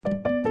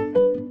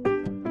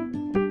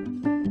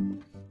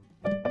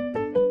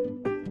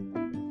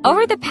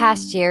Over the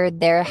past year,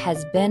 there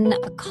has been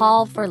a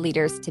call for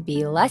leaders to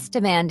be less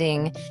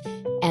demanding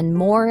and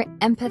more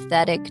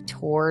empathetic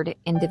toward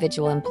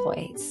individual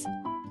employees.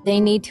 They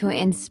need to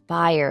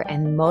inspire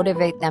and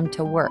motivate them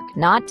to work,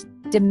 not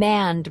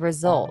demand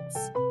results.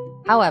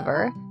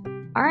 However,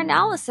 our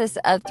analysis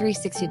of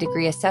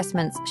 360-degree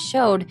assessments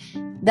showed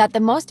that the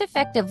most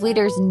effective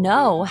leaders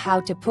know how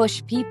to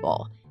push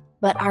people,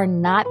 but are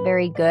not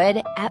very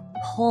good at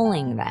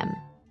pulling them.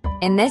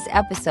 In this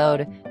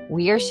episode,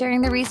 we are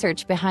sharing the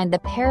research behind the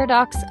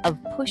paradox of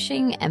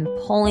pushing and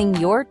pulling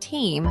your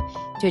team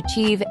to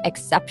achieve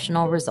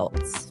exceptional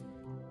results.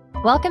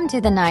 Welcome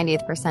to the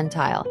 90th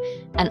Percentile,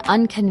 an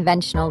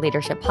unconventional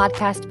leadership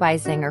podcast by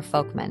Zenger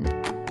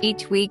Folkman.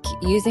 Each week,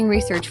 using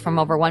research from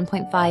over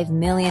 1.5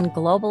 million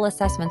global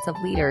assessments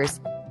of leaders,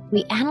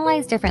 we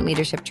analyze different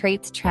leadership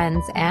traits,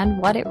 trends, and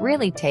what it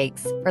really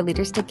takes for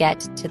leaders to get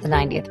to the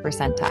 90th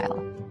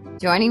percentile.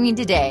 Joining me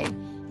today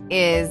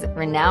is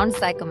renowned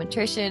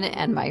psychometrician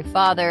and my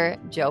father,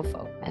 Joe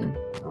Folkman.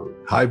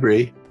 Hi,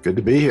 Bree. Good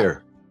to be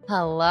here.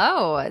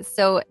 Hello.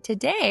 So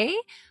today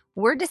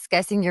we're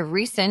discussing your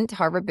recent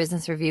Harvard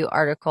Business Review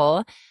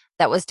article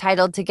that was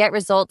titled, "To Get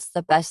Results,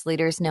 the Best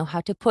Leaders Know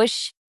How to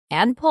Push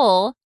and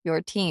Pull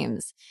Your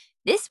Teams."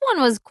 This one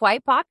was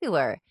quite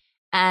popular.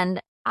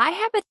 And I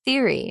have a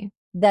theory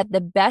that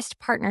the best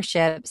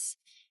partnerships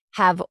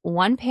have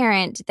one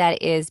parent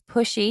that is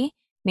pushy,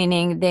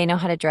 meaning they know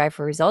how to drive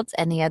for results,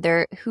 and the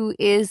other who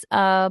is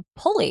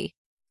pulley,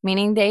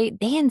 meaning they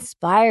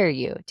inspire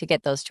you to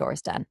get those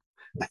chores done.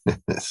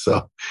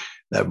 So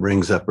that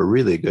brings up a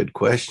really good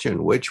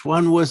question. Which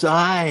one was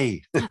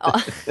I?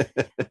 Oh,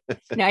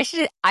 no, I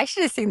should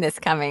have seen this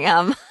coming.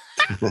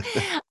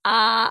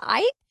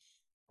 I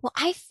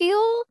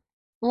feel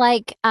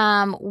like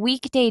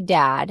weekday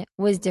dad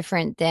was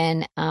different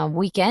than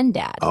weekend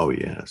dad. Oh,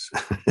 yes.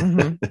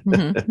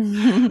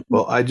 Mm-hmm.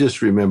 Well, I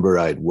just remember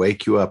I'd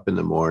wake you up in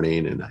the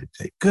morning and I'd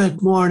say,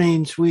 "Good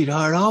morning,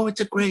 sweetheart. Oh,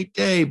 it's a great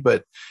day."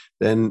 But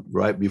then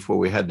right before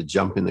we had to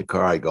jump in the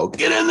car, I go,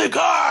 "Get in the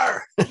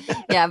car."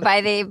 Yeah,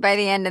 by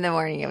the end of the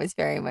morning, it was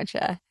very much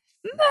a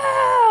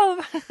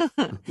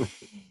move.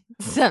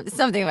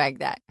 Something like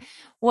that.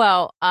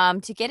 Well,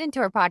 to get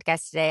into our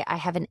podcast today, I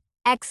have an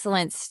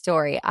excellent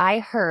story I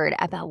heard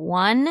about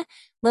one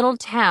little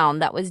town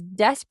that was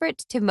desperate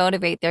to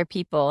motivate their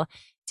people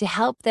to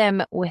help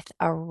them with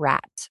a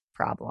rat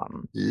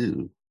problem.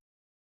 Ew.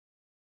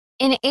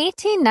 In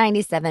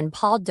 1897,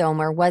 Paul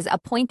Domer was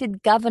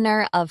appointed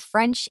governor of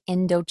French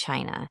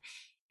Indochina.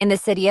 In the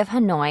city of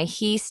Hanoi,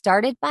 he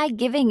started by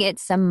giving it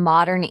some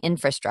modern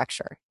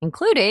infrastructure,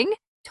 including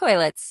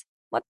toilets.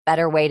 What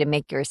better way to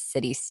make your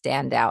city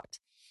stand out?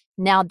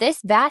 Now,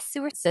 this vast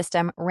sewer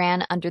system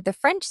ran under the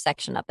French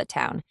section of the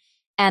town,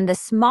 and the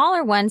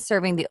smaller one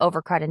serving the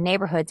overcrowded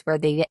neighborhoods where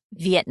the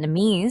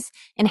Vietnamese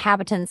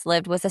inhabitants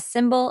lived was a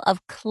symbol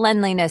of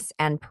cleanliness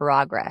and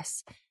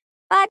progress.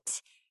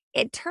 But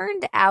it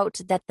turned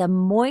out that the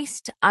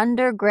moist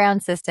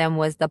underground system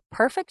was the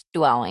perfect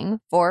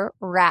dwelling for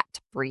rat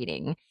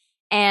breeding.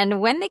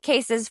 And when the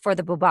cases for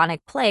the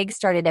bubonic plague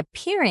started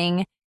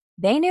appearing,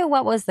 they knew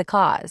what was the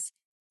cause.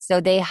 So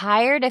they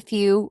hired a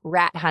few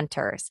rat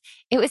hunters.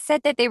 It was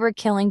said that they were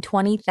killing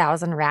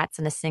 20,000 rats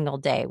in a single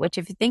day, which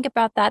if you think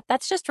about that,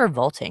 that's just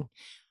revolting.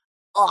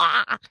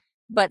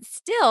 But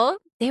still,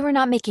 they were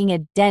not making a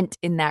dent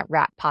in that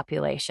rat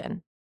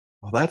population.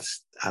 Well,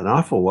 that's an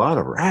awful lot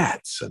of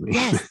rats. I mean,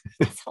 Yes,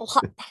 that's a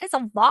lot. That is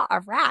a lot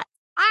of rats.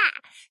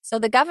 So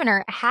the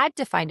governor had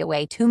to find a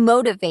way to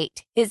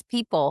motivate his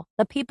people,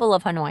 the people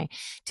of Hanoi,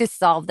 to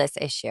solve this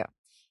issue.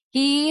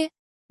 He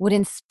would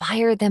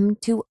inspire them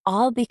to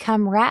all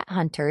become rat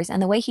hunters.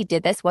 And the way he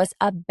did this was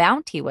a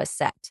bounty was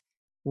set.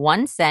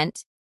 1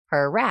 cent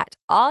per rat.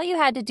 All you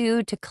had to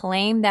do to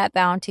claim that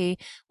bounty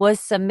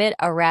was submit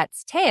a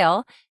rat's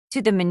tail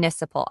to the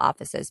municipal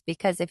offices,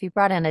 because if you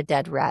brought in a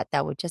dead rat,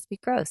 that would just be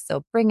gross.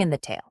 So bring in the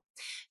tail.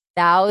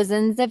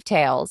 Thousands of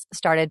tails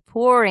started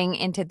pouring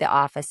into the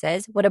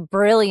offices. What a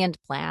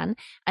brilliant plan,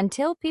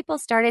 until people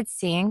started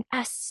seeing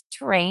a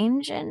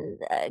strange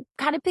and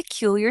kind of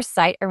peculiar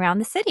sight around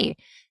the city.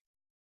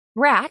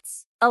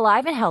 Rats,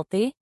 alive and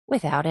healthy,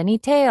 without any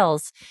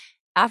tails.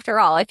 After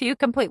all, if you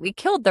completely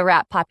killed the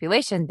rat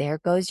population, there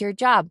goes your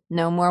job.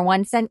 No more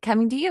 1 cent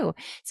coming to you.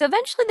 So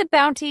eventually the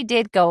bounty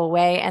did go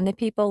away and the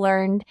people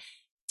learned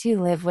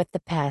to live with the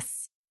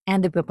pests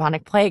and the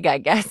bubonic plague, I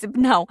guess.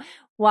 No,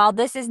 while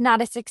this is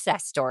not a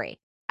success story,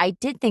 I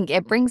did think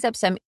it brings up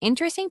some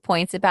interesting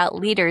points about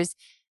leaders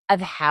of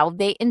how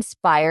they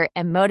inspire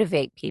and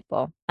motivate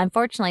people.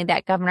 Unfortunately,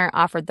 that governor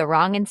offered the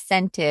wrong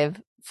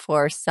incentive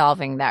for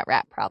solving that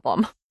rat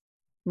problem.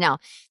 Now,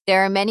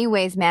 there are many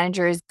ways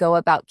managers go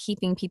about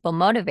keeping people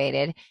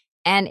motivated,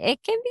 and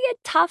it can be a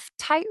tough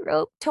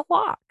tightrope to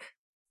walk.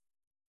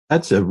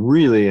 That's a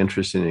really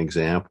interesting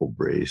example,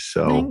 Bree.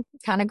 So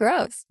kind of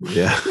gross.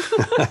 Yeah,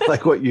 I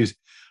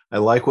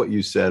like what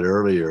you said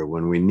earlier.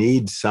 When we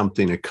need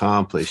something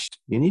accomplished,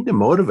 you need to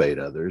motivate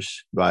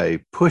others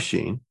by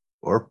pushing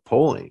or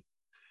pulling.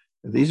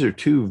 These are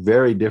two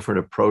very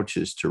different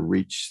approaches to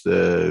reach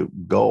the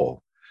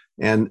goal.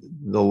 And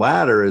the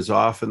latter is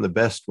often the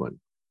best one.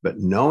 But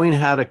knowing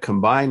how to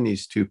combine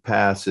these two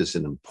paths is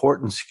an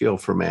important skill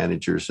for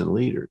managers and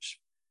leaders.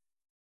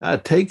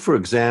 Take, for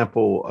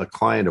example, a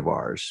client of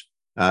ours.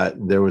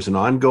 There was an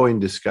ongoing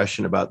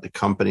discussion about the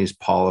company's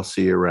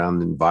policy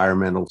around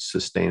environmental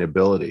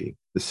sustainability.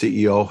 The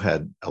CEO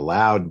had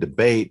allowed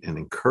debate and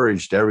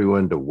encouraged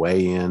everyone to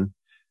weigh in.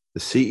 The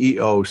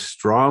CEO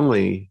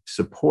strongly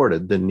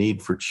supported the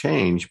need for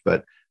change,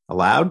 but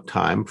allowed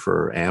time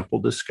for ample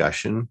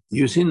discussion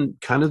using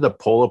kind of the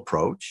pull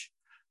approach.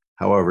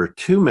 However,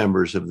 two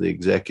members of the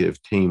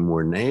executive team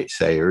were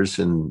naysayers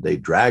and they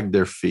dragged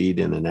their feet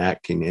in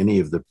enacting any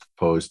of the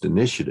proposed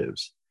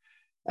initiatives.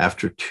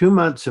 After 2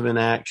 months of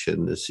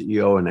inaction, the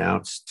CEO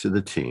announced to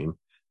the team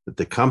that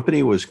the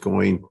company was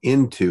going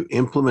into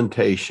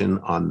implementation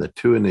on the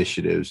two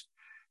initiatives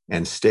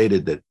and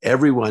stated that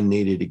everyone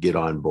needed to get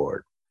on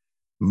board,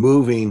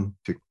 moving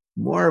to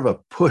more of a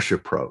push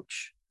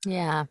approach.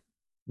 Yeah.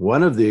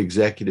 One of the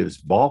executives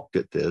balked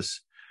at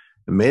this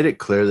and made it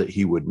clear that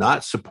he would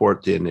not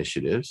support the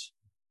initiatives.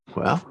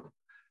 Well,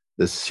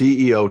 the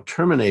CEO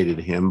terminated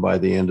him by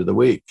the end of the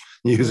week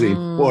using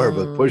more of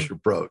a push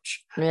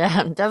approach.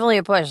 Yeah, definitely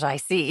a push, I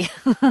see.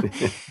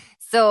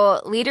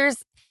 So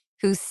leaders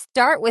who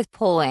start with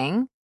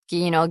pulling,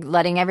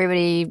 letting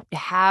everybody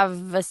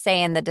have a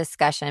say in the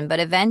discussion,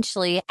 but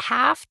eventually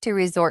have to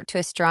resort to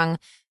a strong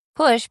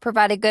push,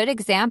 provide a good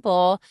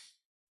example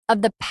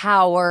of the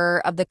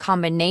power of the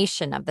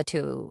combination of the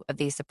two of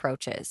these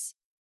approaches.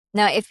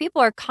 Now, if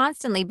people are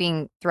constantly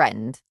being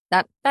threatened,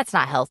 that's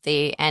not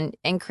healthy and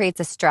creates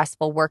a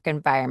stressful work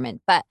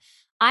environment. But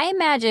I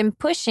imagine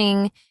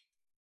pushing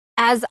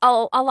as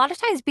a lot of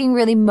times being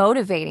really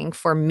motivating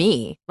for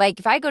me. Like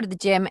if I go to the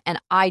gym and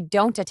I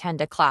don't attend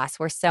a class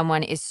where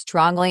someone is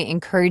strongly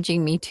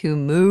encouraging me to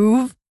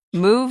move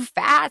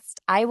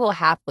fast, I will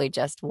happily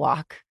just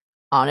walk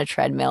on a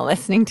treadmill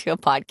listening to a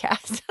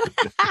podcast.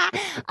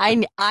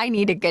 I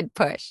need a good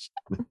push.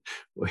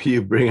 Well,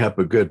 you bring up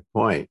a good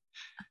point.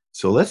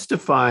 So let's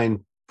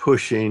define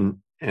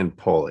pushing and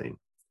pulling.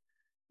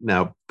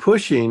 Now,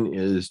 pushing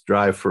is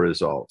drive for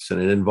results,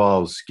 and it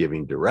involves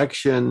giving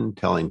direction,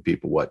 telling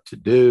people what to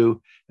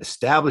do,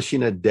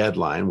 establishing a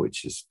deadline,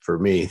 which is, for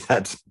me,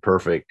 that's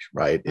perfect,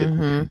 right?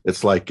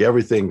 It's like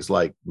everything's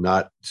like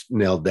not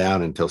nailed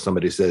down until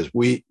somebody says,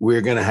 we're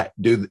going to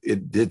do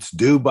it. It's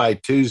due by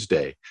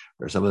Tuesday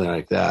or something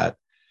like that.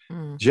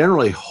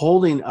 Generally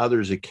holding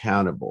others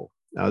accountable.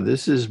 Now,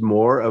 this is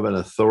more of an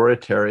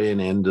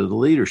authoritarian end of the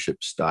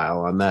leadership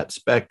style on that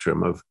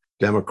spectrum of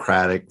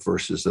democratic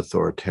versus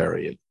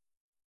authoritarian.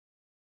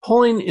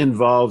 Pulling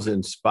involves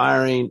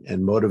inspiring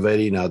and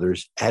motivating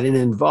others, and it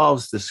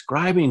involves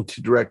describing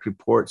to direct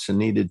reports a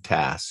needed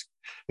task,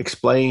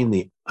 explaining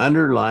the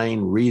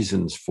underlying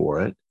reasons for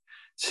it,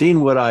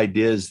 seeing what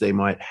ideas they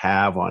might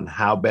have on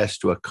how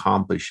best to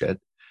accomplish it,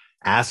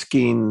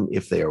 asking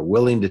if they are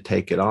willing to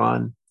take it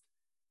on.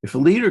 If a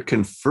leader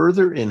can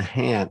further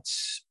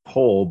enhance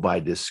pull by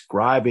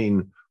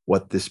describing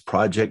what this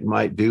project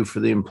might do for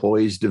the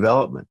employee's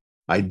development,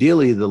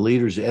 ideally, the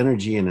leader's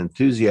energy and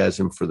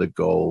enthusiasm for the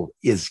goal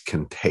is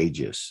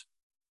contagious.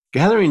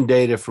 Gathering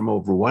data from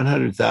over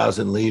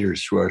 100,000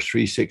 leaders through our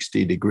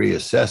 360-degree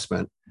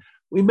assessment,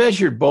 we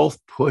measured both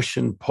push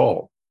and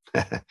pull.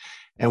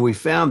 And we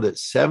found that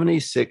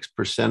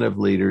 76% of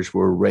leaders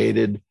were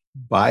rated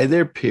by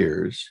their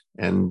peers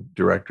and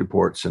direct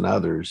reports and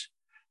others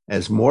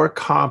as more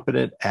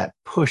competent at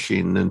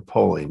pushing than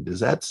pulling.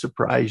 Does that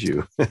surprise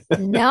you?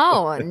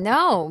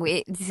 No,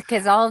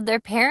 because all of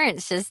their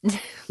parents just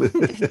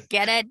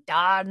get it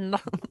done.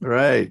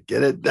 Right,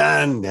 get it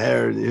done.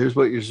 Here's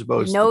what you're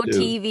supposed to do. No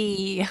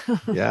TV.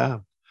 Yeah.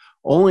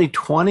 Only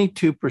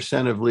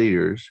 22% of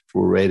leaders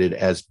were rated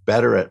as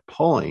better at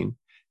pulling,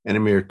 and a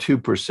mere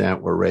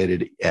 2% were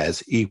rated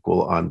as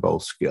equal on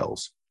both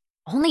skills.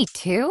 Only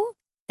 2?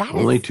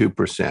 Only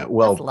 2%.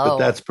 Well, but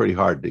that's pretty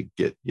hard to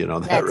get,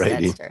 that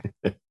rating. That's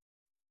true.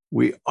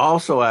 We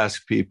also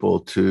ask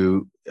people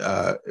to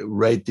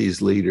rate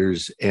these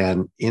leaders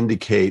and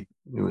indicate,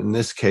 in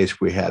this case,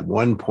 we had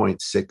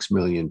 1.6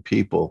 million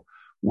people,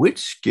 which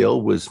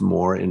skill was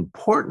more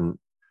important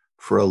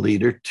for a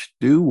leader to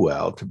do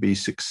well, to be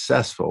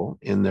successful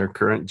in their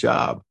current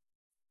job.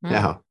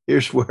 Now,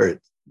 here's where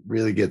it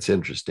really gets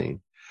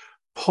interesting.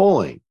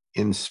 Pulling,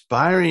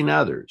 inspiring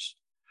others,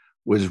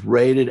 was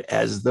rated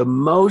as the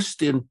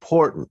most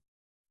important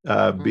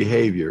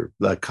behavior,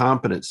 the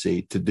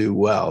competency to do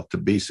well, to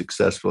be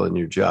successful in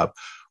your job,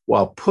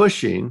 while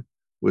pushing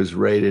was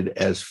rated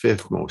as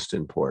fifth most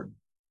important.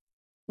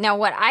 Now,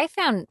 what I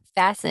found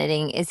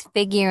fascinating is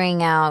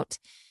figuring out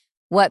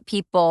what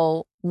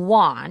people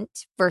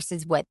want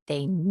versus what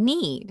they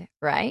need,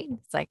 right?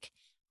 It's like,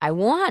 I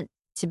want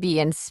to be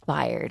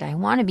inspired. I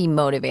want to be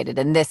motivated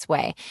in this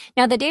way.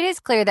 Now, the data is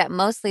clear that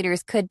most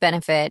leaders could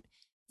benefit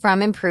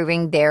from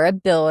improving their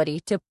ability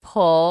to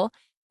pull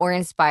or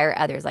inspire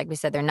others. Like we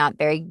said, they're not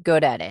very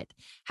good at it.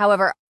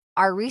 However,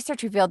 our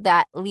research revealed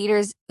that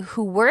leaders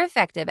who were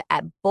effective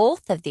at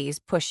both of these,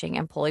 pushing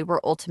and pulling, were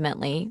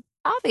ultimately,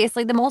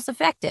 obviously, the most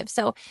effective.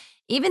 So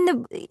Even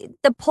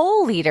the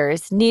poll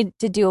leaders need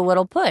to do a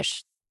little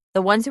push.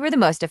 The ones who were the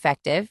most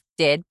effective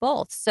did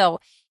both. So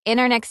in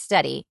our next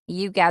study,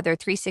 you gather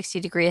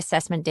 360-degree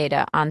assessment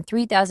data on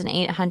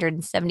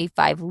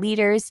 3,875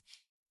 leaders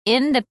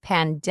in the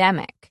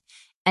pandemic.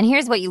 And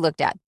here's what you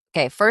looked at.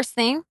 Okay, first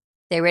thing,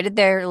 they rated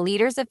their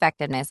leaders'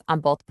 effectiveness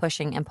on both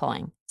pushing and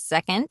pulling.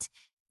 Second,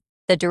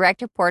 the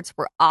direct reports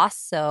were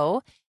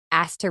also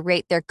asked to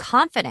rate their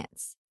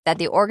confidence that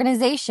the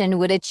organization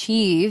would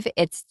achieve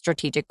its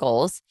strategic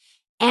goals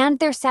and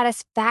their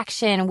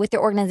satisfaction with the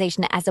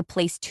organization as a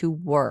place to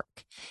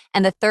work.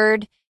 And the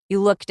third,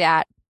 you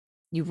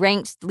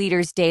ranked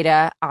leaders'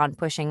 data on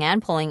pushing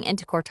and pulling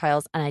into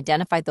quartiles and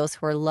identified those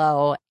who were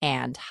low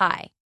and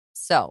high.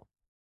 So,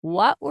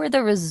 what were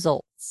the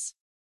results?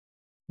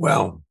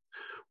 Well,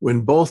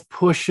 when both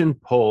push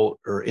and pull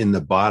are in the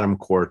bottom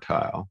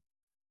quartile,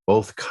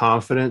 both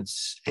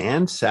confidence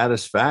and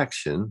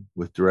satisfaction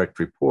with direct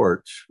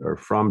reports or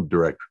from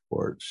direct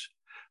reports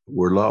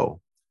were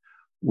low.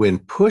 When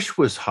push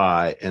was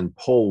high and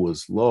pull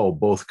was low,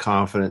 both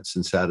confidence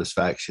and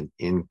satisfaction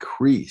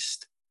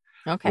increased.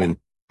 Okay. When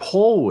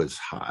pull was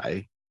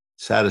high,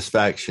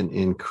 satisfaction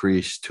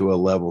increased to a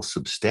level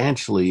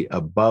substantially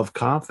above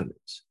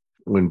confidence.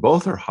 When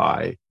both are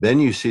high, then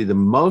you see the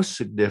most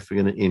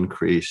significant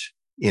increase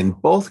in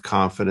both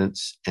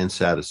confidence and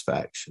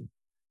satisfaction.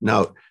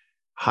 Now,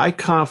 high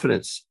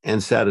confidence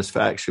and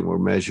satisfaction were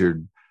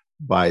measured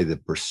by the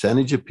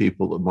percentage of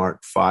people that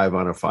marked 5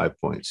 on a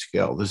 5-point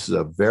scale. This is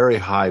a very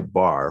high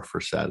bar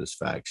for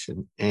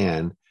satisfaction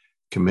and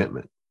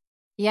commitment.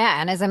 Yeah,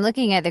 and as I'm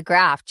looking at the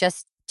graph,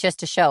 just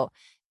to show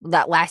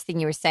that last thing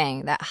you were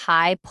saying, that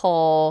high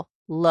pull,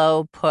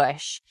 low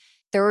push,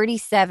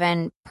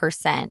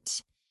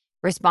 37%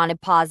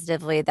 responded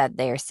positively that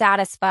they are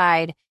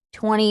satisfied.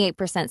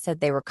 28% said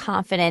they were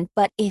confident.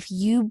 But if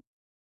you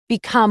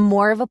become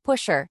more of a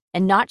pusher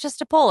and not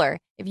just a puller,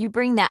 if you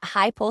bring that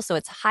high pull, so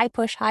it's high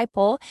push, high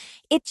pull,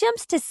 it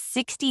jumps to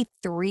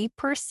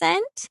 63%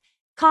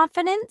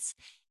 confidence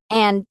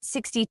and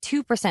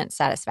 62%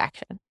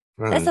 satisfaction.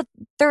 Right. That's a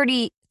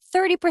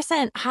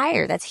 30%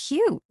 higher. That's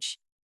huge.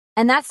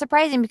 And that's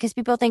surprising because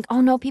people think, oh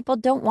no, people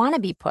don't want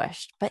to be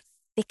pushed, but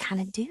they kind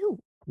of do.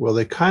 Well,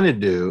 they kind of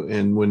do.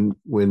 And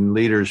when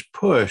leaders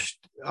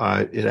pushed,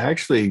 it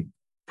actually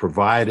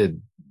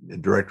provided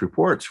direct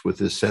reports with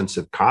this sense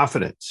of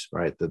confidence,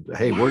 right? That,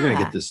 hey, we're going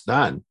to get this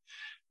done.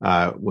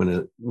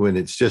 When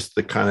it's just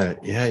the kind of,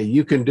 yeah,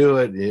 you can do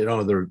it,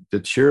 the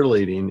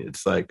cheerleading,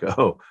 it's like,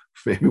 oh,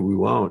 maybe we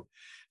won't.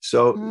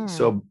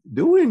 So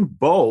doing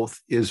both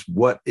is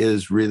what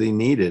is really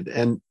needed.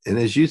 And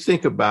as you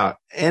think about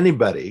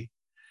anybody,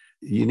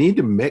 you need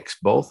to mix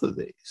both of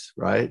these,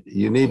 right?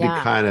 You need to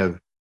kind of,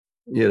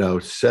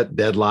 set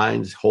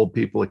deadlines, hold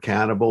people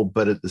accountable,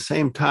 but at the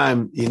same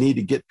time, you need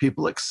to get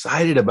people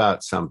excited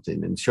about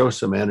something and show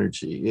some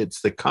energy.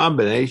 It's the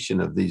combination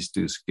of these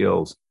two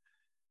skills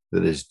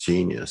that is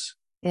genius.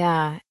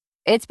 Yeah.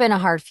 It's been a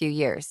hard few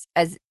years.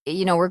 As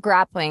we're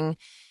grappling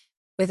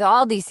with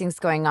all these things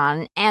going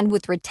on and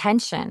with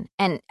retention.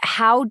 And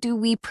how do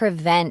we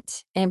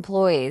prevent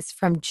employees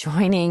from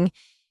joining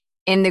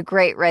in the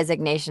great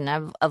resignation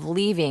of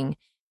leaving?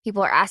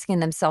 People are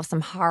asking themselves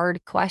some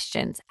hard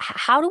questions.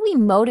 How do we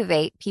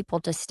motivate people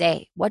to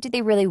stay? What do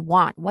they really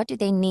want? What do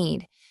they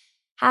need?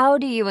 How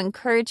do you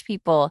encourage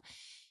people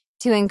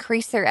to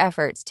increase their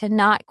efforts, to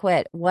not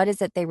quit? What is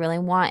it they really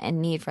want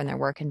and need from their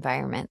work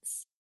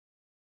environments?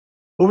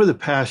 Over the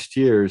past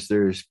years,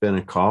 there's been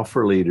a call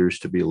for leaders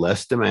to be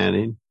less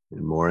demanding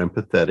and more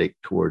empathetic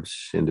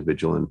towards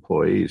individual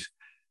employees.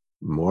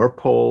 More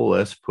pull,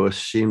 less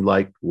push seemed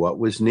like what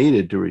was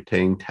needed to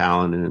retain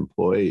talent and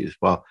employees.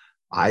 Well,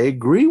 I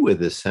agree with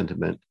this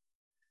sentiment.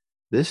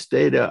 This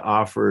data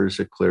offers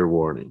a clear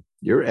warning.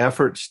 Your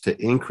efforts to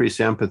increase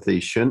empathy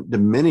shouldn't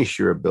diminish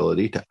your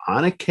ability to,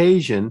 on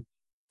occasion,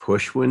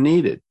 push when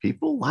needed.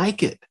 People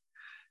like it.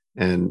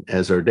 And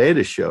as our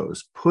data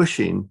shows,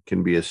 pushing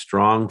can be a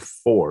strong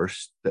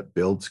force that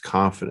builds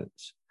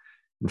confidence.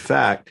 In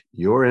fact,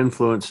 your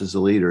influence as a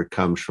leader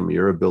comes from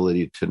your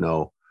ability to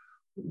know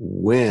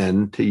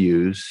when to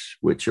use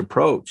which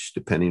approach,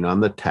 depending on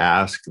the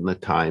task and the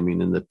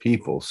timing and the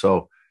people.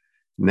 So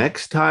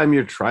next time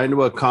you're trying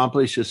to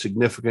accomplish a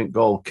significant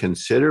goal,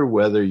 consider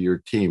whether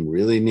your team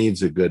really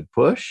needs a good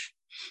push,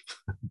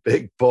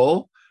 big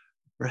pull,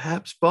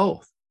 perhaps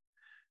both.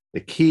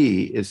 The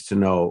key is to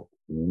know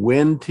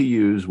when to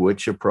use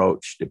which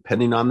approach,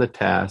 depending on the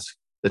task,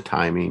 the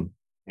timing,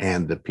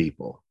 and the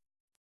people.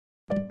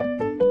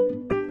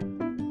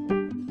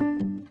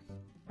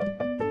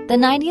 The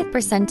 90th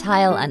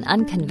Percentile, an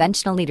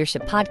Unconventional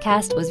Leadership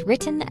podcast, was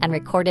written and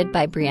recorded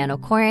by Brianne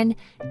O'Corin,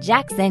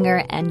 Jack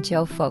Zenger, and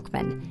Joe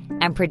Folkman,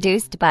 and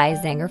produced by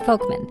Zenger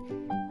Folkman.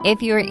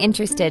 If you are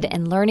interested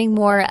in learning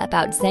more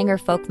about Zenger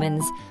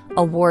Folkman's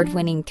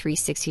award-winning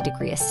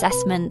 360-degree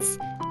assessments,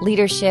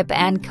 leadership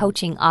and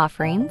coaching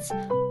offerings,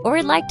 or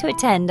would like to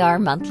attend our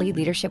monthly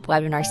leadership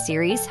webinar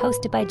series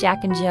hosted by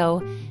Jack and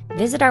Joe,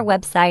 visit our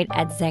website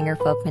at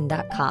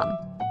zengerfolkman.com.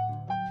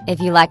 If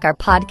you like our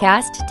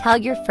podcast, tell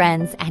your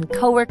friends and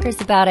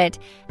coworkers about it,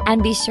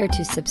 and be sure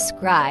to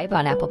subscribe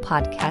on Apple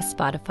Podcasts,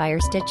 Spotify,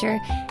 or Stitcher,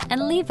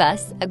 and leave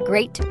us a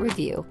great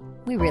review.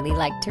 We really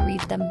like to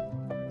read them.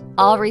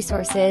 All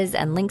resources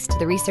and links to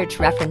the research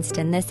referenced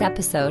in this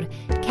episode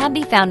can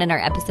be found in our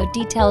episode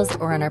details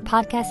or on our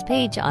podcast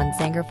page on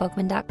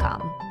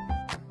sangerfolkman.com.